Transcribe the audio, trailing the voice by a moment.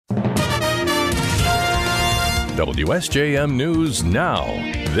WSJM News Now.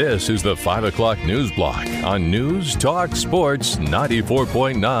 This is the 5 o'clock news block on News Talk Sports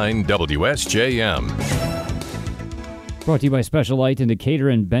 94.9 WSJM. Brought to you by Special Light in Decatur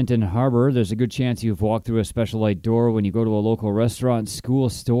and Benton Harbor. There's a good chance you've walked through a Special Light door when you go to a local restaurant, school,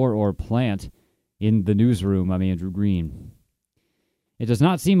 store, or plant. In the newsroom, I'm Andrew Green. It does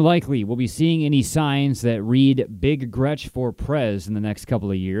not seem likely we'll be seeing any signs that read Big Gretch for Prez in the next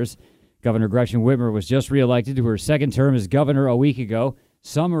couple of years. Governor Gretchen Whitmer was just reelected to her second term as governor a week ago.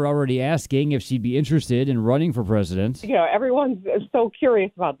 Some are already asking if she'd be interested in running for president. You know, everyone's so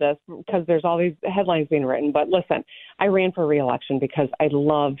curious about this because there's all these headlines being written. But listen, I ran for reelection because I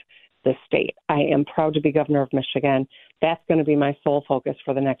love the state. I am proud to be governor of Michigan. That's going to be my sole focus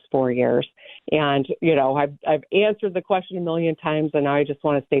for the next 4 years. And, you know, I've answered the question a million times, and now I just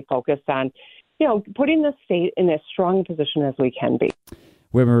want to stay focused on, you know, putting the state in as strong a position as we can be.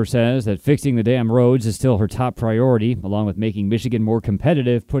 Whitmer says that fixing the damn roads is still her top priority, along with making Michigan more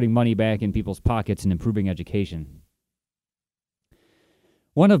competitive, putting money back in people's pockets, and improving education.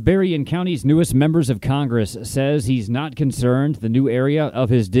 One of Berrien County's newest members of Congress says he's not concerned the new area of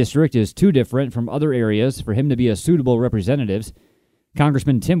his district is too different from other areas for him to be a suitable representative.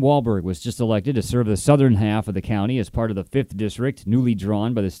 Congressman Tim Walberg was just elected to serve the southern half of the county as part of the 5th District, newly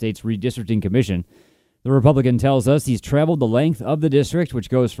drawn by the state's redistricting commission. The Republican tells us he's traveled the length of the district, which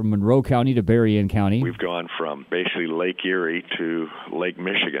goes from Monroe County to Berrien County. We've gone from basically Lake Erie to Lake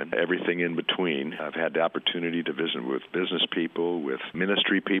Michigan, everything in between. I've had the opportunity to visit with business people, with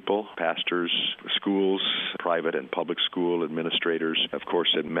ministry people, pastors, schools, private and public school administrators. Of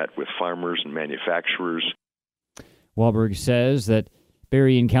course, I've met with farmers and manufacturers. Walberg says that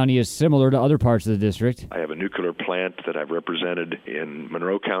Berrien County is similar to other parts of the district. I have a nuclear plant that I've represented in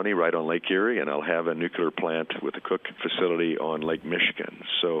Monroe County right on Lake Erie, and I'll have a nuclear plant with a Cook facility on Lake Michigan.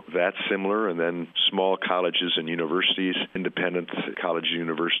 So that's similar, and then small colleges and universities, independent college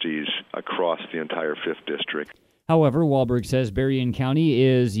universities across the entire 5th District. However, Walberg says Berrien County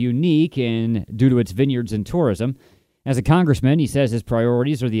is unique due to its vineyards and tourism. As a congressman, he says his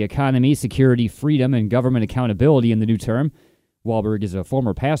priorities are the economy, security, freedom, and government accountability in the new term. Walberg is a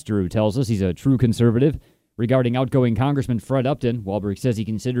former pastor who tells us he's a true conservative. Regarding outgoing Congressman Fred Upton, Walberg says he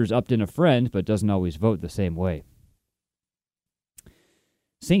considers Upton a friend, but doesn't always vote the same way.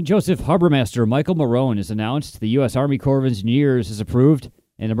 St. Joseph Harbormaster Michael Marone has announced the U.S. Army Corps of Engineers has approved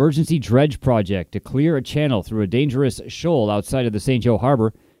an emergency dredge project to clear a channel through a dangerous shoal outside of the St. Joe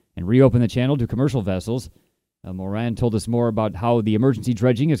Harbor and reopen the channel to commercial vessels. Moran told us more about how the emergency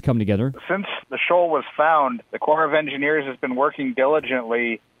dredging has come together. Since the shoal was found, the Corps of Engineers has been working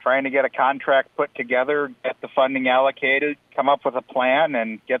diligently trying to get a contract put together, get the funding allocated, come up with a plan,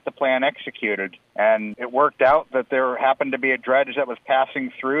 and get the plan executed. And it worked out that there happened to be a dredge that was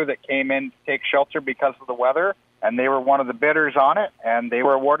passing through that came in to take shelter because of the weather, and they were one of the bidders on it, and they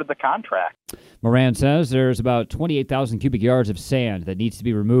were awarded the contract. Moran says there's about 28,000 cubic yards of sand that needs to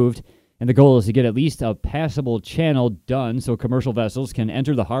be removed, and the goal is to get at least a passable channel done so commercial vessels can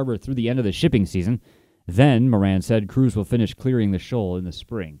enter the harbor through the end of the shipping season. Then, Moran said, crews will finish clearing the shoal in the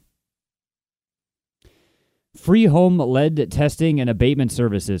spring. Free home lead testing and abatement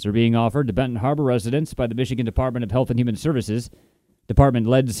services are being offered to Benton Harbor residents by the Michigan Department of Health and Human Services. Department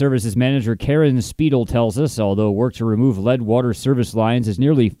Lead Services Manager Karen Speedle tells us, although work to remove lead water service lines is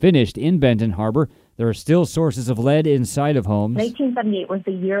nearly finished in Benton Harbor, there are still sources of lead inside of homes. 1978 was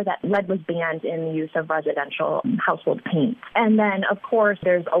the year that lead was banned in the use of residential household paint. And then, of course,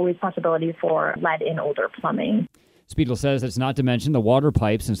 there's always possibility for lead in older plumbing. Speedle says it's not to mention the water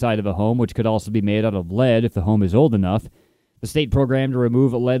pipes inside of a home, which could also be made out of lead if the home is old enough. The state program to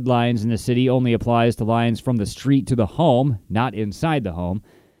remove lead lines in the city only applies to lines from the street to the home, not inside the home.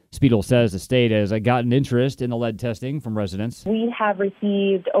 Speedle says the state has gotten interest in the lead testing from residents. We have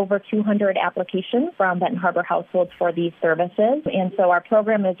received over 200 applications from Benton Harbor households for these services. And so our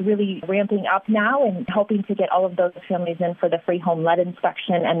program is really ramping up now and hoping to get all of those families in for the free home lead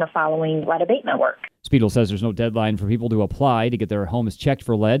inspection and the following lead abatement work. Speedle says there's no deadline for people to apply to get their homes checked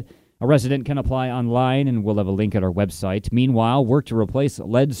for lead. A resident can apply online, and we'll have a link at our website. Meanwhile, work to replace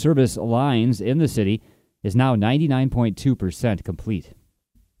lead service lines in the city is now 99.2% complete.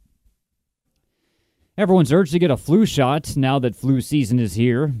 Everyone's urged to get a flu shot now that flu season is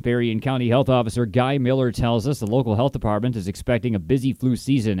here. Berrien County Health Officer Guy Miller tells us the local health department is expecting a busy flu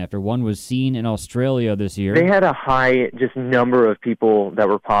season after one was seen in Australia this year. They had a high number of people that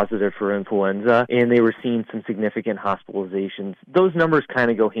were positive for influenza, and they were seeing some significant hospitalizations. Those numbers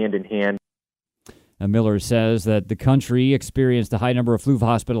kind of go hand in hand. Miller says that the country experienced a high number of flu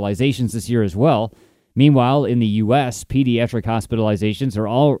hospitalizations this year as well. Meanwhile, in the U.S., pediatric hospitalizations are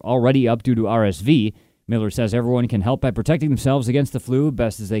already up due to RSV. Miller says everyone can help by protecting themselves against the flu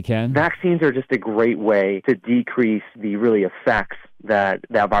best as they can. Vaccines are just a great way to decrease the really effects that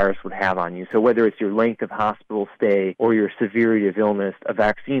virus would have on you. So whether it's your length of hospital stay or your severity of illness, a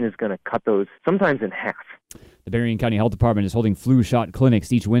vaccine is going to cut those sometimes in half. The Berrien County Health Department is holding flu shot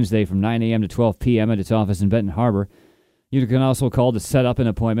clinics each Wednesday from 9 a.m. to 12 p.m. at its office in Benton Harbor. You can also call to set up an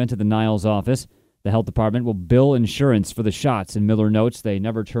appointment at the Niles office. The health department will bill insurance for the shots, and Miller notes they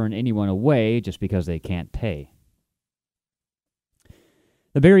never turn anyone away just because they can't pay.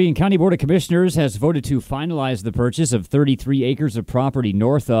 The Berrien County Board of Commissioners has voted to finalize the purchase of 33 acres of property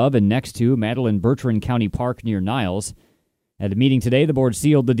north of and next to Madeline Bertrand County Park near Niles. At a meeting today, the board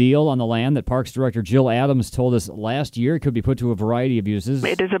sealed the deal on the land that Parks Director Jill Adams told us last year could be put to a variety of uses.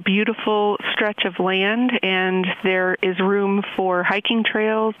 It is a beautiful stretch of land, and there is room for hiking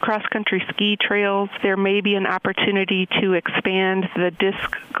trails, cross-country ski trails. There may be an opportunity to expand the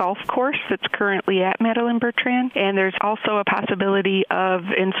disc golf course that's currently at Madeline Bertrand, and there's also a possibility of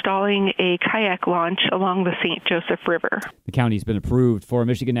installing a kayak launch along the St. Joseph River. The county's been approved for a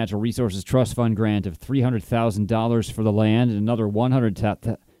Michigan Natural Resources Trust Fund grant of $300,000 for the land, and another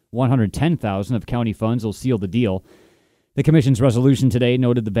 $110,000 of county funds will seal the deal. The commission's resolution today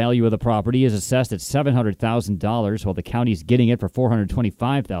noted the value of the property is assessed at $700,000, while the county's getting it for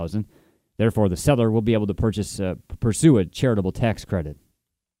 $425,000. Therefore, the seller will be able to pursue a charitable tax credit.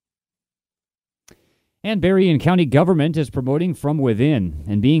 And Berrien County government is promoting from within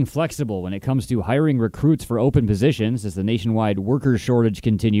and being flexible when it comes to hiring recruits for open positions as the nationwide worker shortage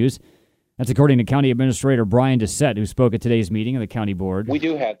continues. That's according to County Administrator Brian Doucette, who spoke at today's meeting of the county board. We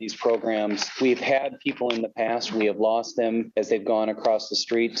do have these programs. We've had people in the past. We have lost them as they've gone across the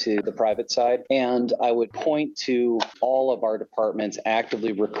street to the private side. And I would point to all of our departments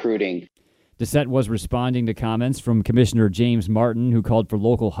actively recruiting. Doucette was responding to comments from Commissioner James Martin, who called for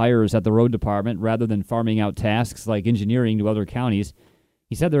local hires at the road department rather than farming out tasks like engineering to other counties.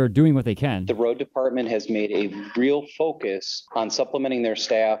 He said they're doing what they can. The road department has made a real focus on supplementing their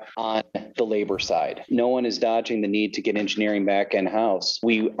staff on the labor side. No one is dodging the need to get engineering back in-house.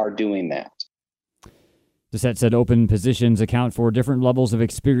 We are doing that. Doucette said open positions account for different levels of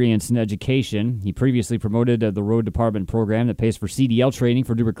experience and education. He previously promoted the road department program that pays for CDL training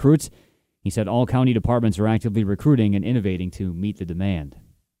for new recruits. He said all county departments are actively recruiting and innovating to meet the demand.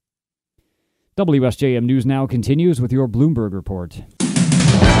 WSJM News Now continues with your Bloomberg report.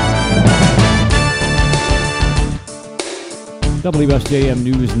 WSJM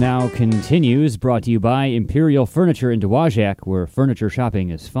News Now continues, brought to you by Imperial Furniture in Dowagiac, where furniture shopping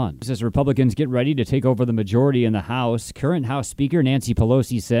is fun. As Republicans get ready to take over the majority in the House, current House Speaker Nancy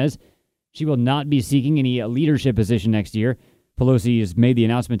Pelosi says she will not be seeking any leadership position next year. Pelosi has made the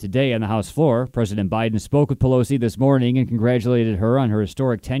announcement today on the House floor. President Biden spoke with Pelosi this morning and congratulated her on her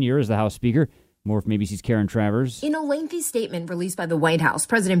historic tenure as the House Speaker. More from ABC's Karen Travers. In a lengthy statement released by the White House,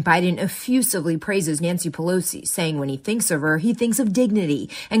 President Biden effusively praises Nancy Pelosi, saying when he thinks of her, he thinks of dignity,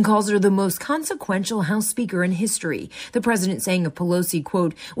 and calls her the most consequential House Speaker in history. The president saying of Pelosi,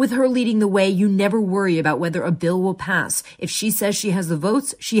 quote, with her leading the way, you never worry about whether a bill will pass. If she says she has the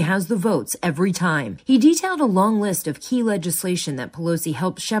votes, she has the votes every time. He detailed a long list of key legislation that Pelosi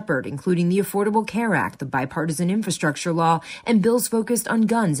helped shepherd, including the Affordable Care Act, the bipartisan infrastructure law, and bills focused on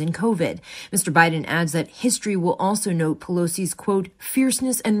guns and COVID. Mr. Biden adds that history will also note Pelosi's, quote,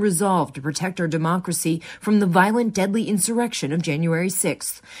 fierceness and resolve to protect our democracy from the violent, deadly insurrection of January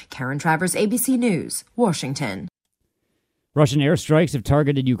 6th. Karen Travers, ABC News, Washington. Russian airstrikes have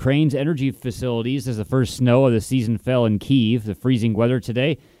targeted Ukraine's energy facilities as the first snow of the season fell in Kyiv. The freezing weather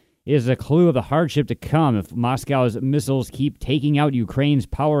today is a clue of the hardship to come if Moscow's missiles keep taking out Ukraine's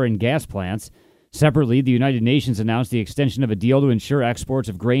power and gas plants. Separately, the United Nations announced the extension of a deal to ensure exports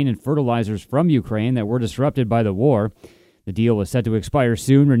of grain and fertilizers from Ukraine that were disrupted by the war. The deal was set to expire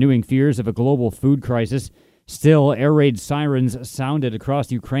soon, renewing fears of a global food crisis. Still, air raid sirens sounded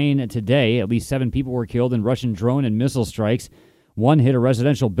across Ukraine today. At least 7 people were killed in Russian drone and missile strikes. One hit a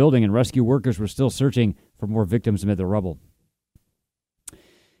residential building, and rescue workers were still searching for more victims amid the rubble.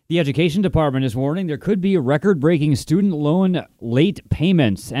 The Education Department is warning there could be record-breaking student loan late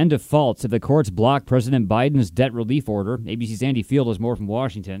payments and defaults if the courts block President Biden's debt relief order. ABC's Andy Field has more from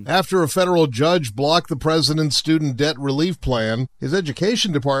Washington. After a federal judge blocked the president's student debt relief plan, his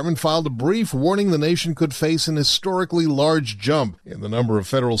Education Department filed a brief warning the nation could face an historically large jump in the number of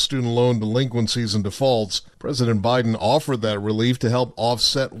federal student loan delinquencies and defaults. President Biden offered that relief to help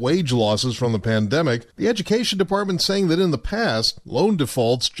offset wage losses from the pandemic. The Education Department saying that in the past, loan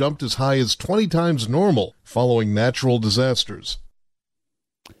defaults jumped as high as 20 times normal following natural disasters.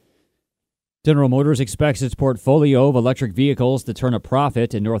 General Motors expects its portfolio of electric vehicles to turn a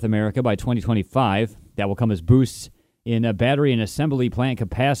profit in North America by 2025. That will come as boosts in a battery and assembly plant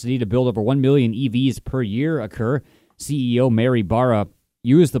capacity to build over 1 million EVs per year occur. CEO Mary Barra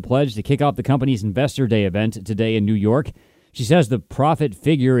used the pledge to kick off the company's Investor Day event today in New York. She says the profit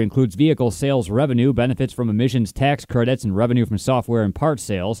figure includes vehicle sales revenue, benefits from emissions tax credits, and revenue from software and parts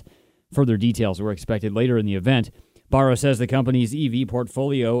sales. Further details were expected later in the event. Barra says the company's EV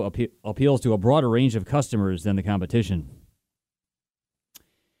portfolio appeals to a broader range of customers than the competition.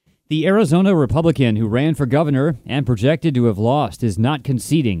 The Arizona Republican who ran for governor and projected to have lost is not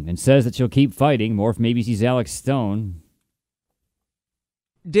conceding and says that she'll keep fighting. More from ABC's Alex Stone.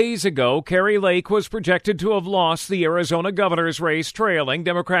 Days ago, Kari Lake was projected to have lost the Arizona governor's race, trailing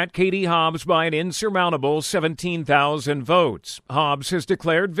Democrat Katie Hobbs by an insurmountable 17,000 votes. Hobbs has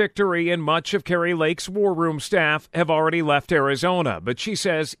declared victory, and much of Kari Lake's war room staff have already left Arizona, but she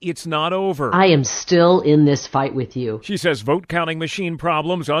says it's not over. I am still in this fight with you. She says vote-counting machine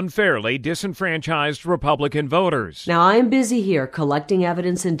problems unfairly disenfranchised Republican voters. Now I'm busy here collecting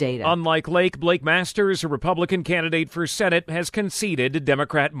evidence and data. Unlike Lake, Blake Masters, a Republican candidate for Senate, has conceded to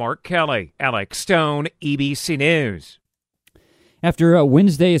Democrat Mark Kelly. Alex Stone, ABC News. After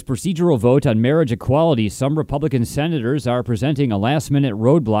Wednesday's procedural vote on marriage equality, some Republican senators are presenting a last-minute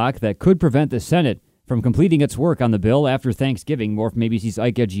roadblock that could prevent the Senate from completing its work on the bill after Thanksgiving. More from ABC's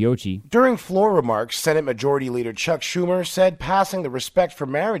Ike Egiocci. During floor remarks, Senate Majority Leader Chuck Schumer said passing the Respect for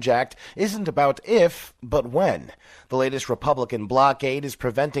Marriage Act isn't about if, but when. The latest Republican blockade is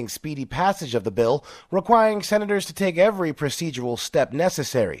preventing speedy passage of the bill, requiring senators to take every procedural step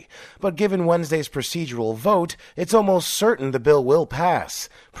necessary. But given Wednesday's procedural vote, it's almost certain the bill will pass.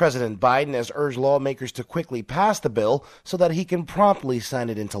 President Biden has urged lawmakers to quickly pass the bill so that he can promptly sign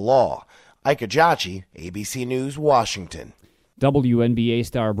it into law. Ike Egiocci, ABC News, Washington. WNBA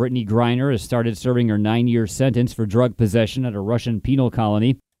star Brittany Griner has started serving her 9-year sentence for drug possession at a Russian penal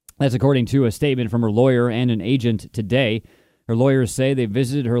colony. That's according to a statement from her lawyer and an agent today. Her lawyers say they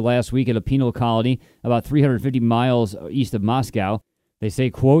visited her last week at a penal colony about 350 miles east of Moscow. They say,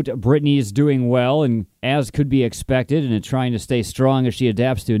 quote, Brittany is doing well and as could be expected and is trying to stay strong as she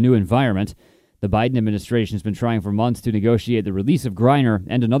adapts to a new environment. The Biden administration has been trying for months to negotiate the release of Griner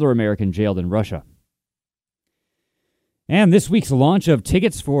and another American jailed in Russia. And this week's launch of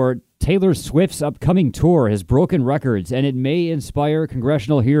tickets for Taylor Swift's upcoming tour has broken records, and it may inspire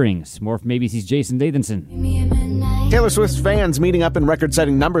congressional hearings. More from ABC's Jason Nathanson. Taylor Swift's fans meeting up in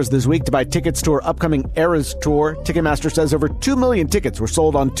record-setting numbers this week to buy tickets to her upcoming Eras tour. Ticketmaster says over 2 million tickets were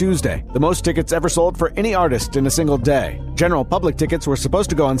sold on Tuesday, the most tickets ever sold for any artist in a single day. General public tickets were supposed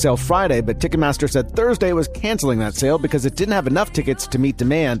to go on sale Friday, but Ticketmaster said Thursday was canceling that sale because it didn't have enough tickets to meet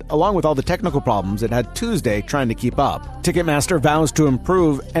demand, along with all the technical problems it had Tuesday trying to keep up. Ticketmaster vows to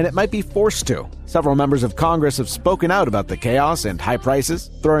improve, and it might be forced to. Several members of Congress have spoken out about the chaos and high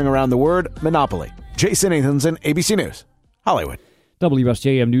prices, throwing around the word monopoly. Jason Nathanson, ABC News, Hollywood.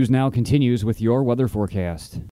 WSJM News Now continues with your weather forecast.